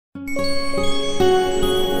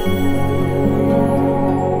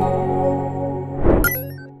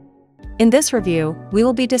In this review, we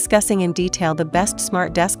will be discussing in detail the best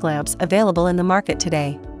smart desk lamps available in the market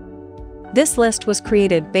today. This list was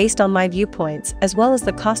created based on my viewpoints as well as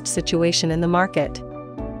the cost situation in the market.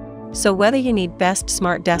 So whether you need best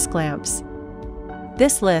smart desk lamps,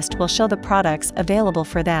 this list will show the products available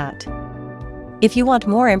for that. If you want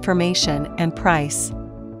more information and price,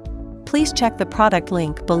 please check the product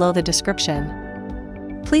link below the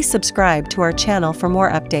description. Please subscribe to our channel for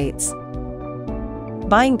more updates.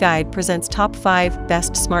 Buying Guide presents Top 5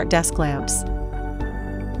 Best Smart Desk Lamps.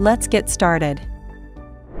 Let's get started.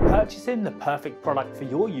 Purchasing the perfect product for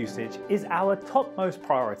your usage is our topmost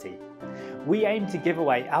priority. We aim to give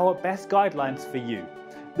away our best guidelines for you,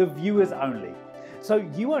 the viewers only, so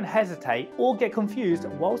you won't hesitate or get confused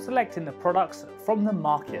while selecting the products from the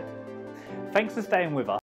market. Thanks for staying with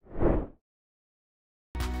us.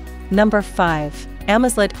 Number 5.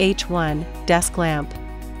 Amazlit H1 Desk Lamp.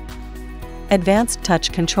 Advanced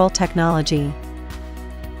Touch Control Technology.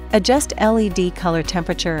 Adjust LED color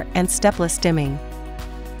temperature and stepless dimming.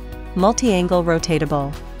 Multi-angle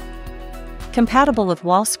rotatable. Compatible with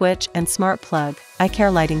wall switch and smart plug, eye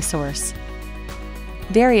care lighting source.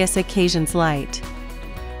 Various occasions light.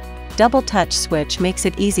 Double touch switch makes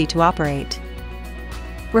it easy to operate.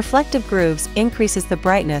 Reflective grooves increases the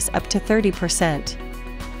brightness up to 30%.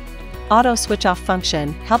 Auto switch off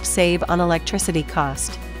function helps save on electricity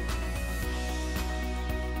cost.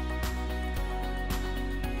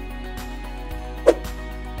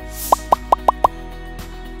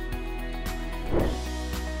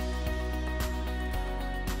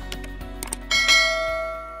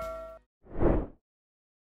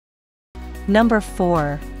 Number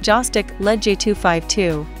 4. JOSTIC LED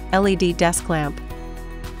J252 LED Desk Lamp.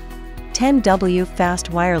 10W Fast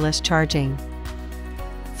Wireless Charging.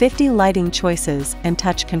 50 lighting choices and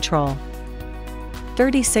touch control.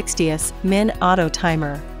 30/60 min auto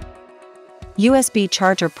timer. USB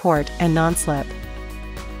charger port and non-slip.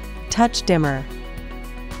 Touch dimmer.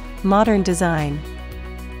 Modern design.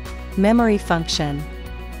 Memory function.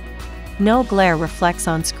 No glare reflects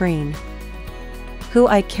on screen.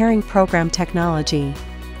 Eye caring program technology.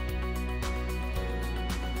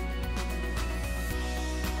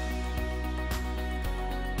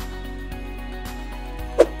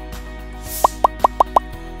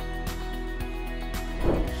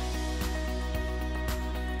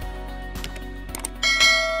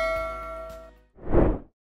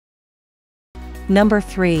 Number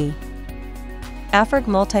 3. AFROG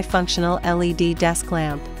Multifunctional LED Desk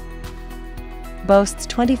Lamp. Boasts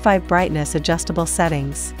 25 brightness adjustable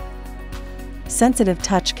settings. Sensitive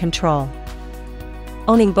touch control.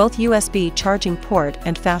 Owning both USB charging port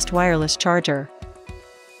and fast wireless charger.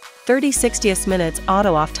 30/60 minutes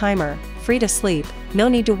auto off timer, free to sleep, no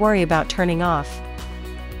need to worry about turning off.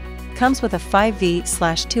 Comes with a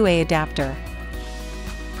 5V/2A adapter.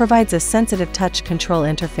 Provides a sensitive touch control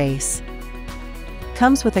interface.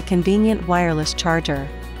 Comes with a convenient wireless charger.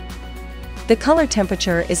 The color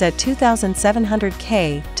temperature is at 2700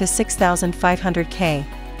 K to 6500 K.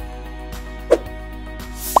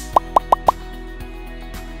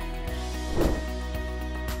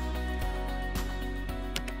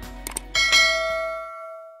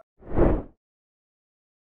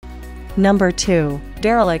 Number 2.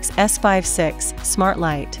 Verilux S56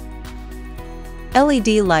 SmartLight.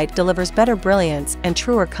 LED light delivers better brilliance and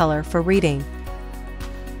truer color for reading.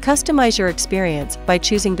 Customize your experience by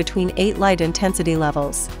choosing between 8 light intensity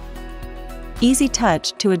levels. Easy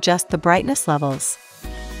touch to adjust the brightness levels.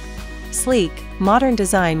 Sleek, modern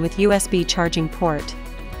design with USB charging port.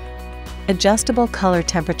 Adjustable color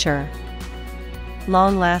temperature.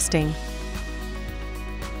 Long lasting.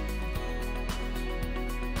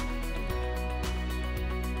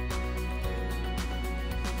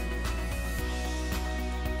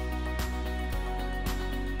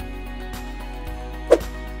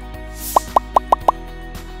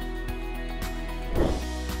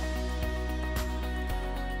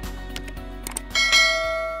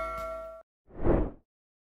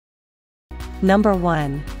 Number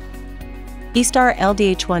 1. EASTAR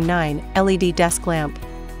LDH19 LED Desk Lamp.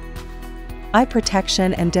 Eye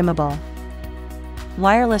protection and dimmable.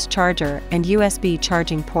 Wireless charger and USB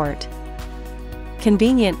charging port.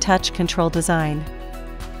 Convenient touch control design.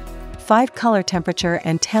 5 color temperature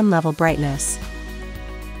and 10 level brightness.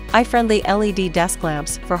 Eye-friendly LED desk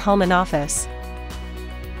lamps for home and office.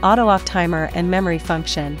 Auto off timer and memory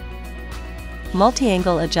function.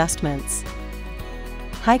 Multi-angle adjustments.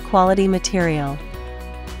 High quality material.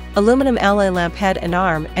 Aluminum alloy lamp head and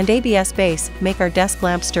arm and ABS base make our desk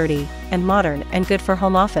lamp sturdy and modern and good for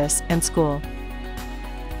home office and school.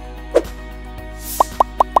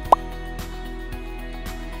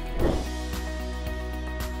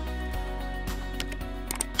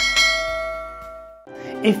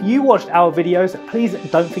 If you watched our videos, please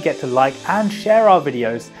don't forget to like and share our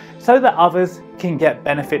videos so that others can get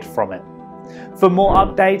benefit from it. For more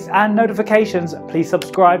updates and notifications, please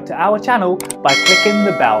subscribe to our channel by clicking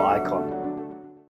the bell icon.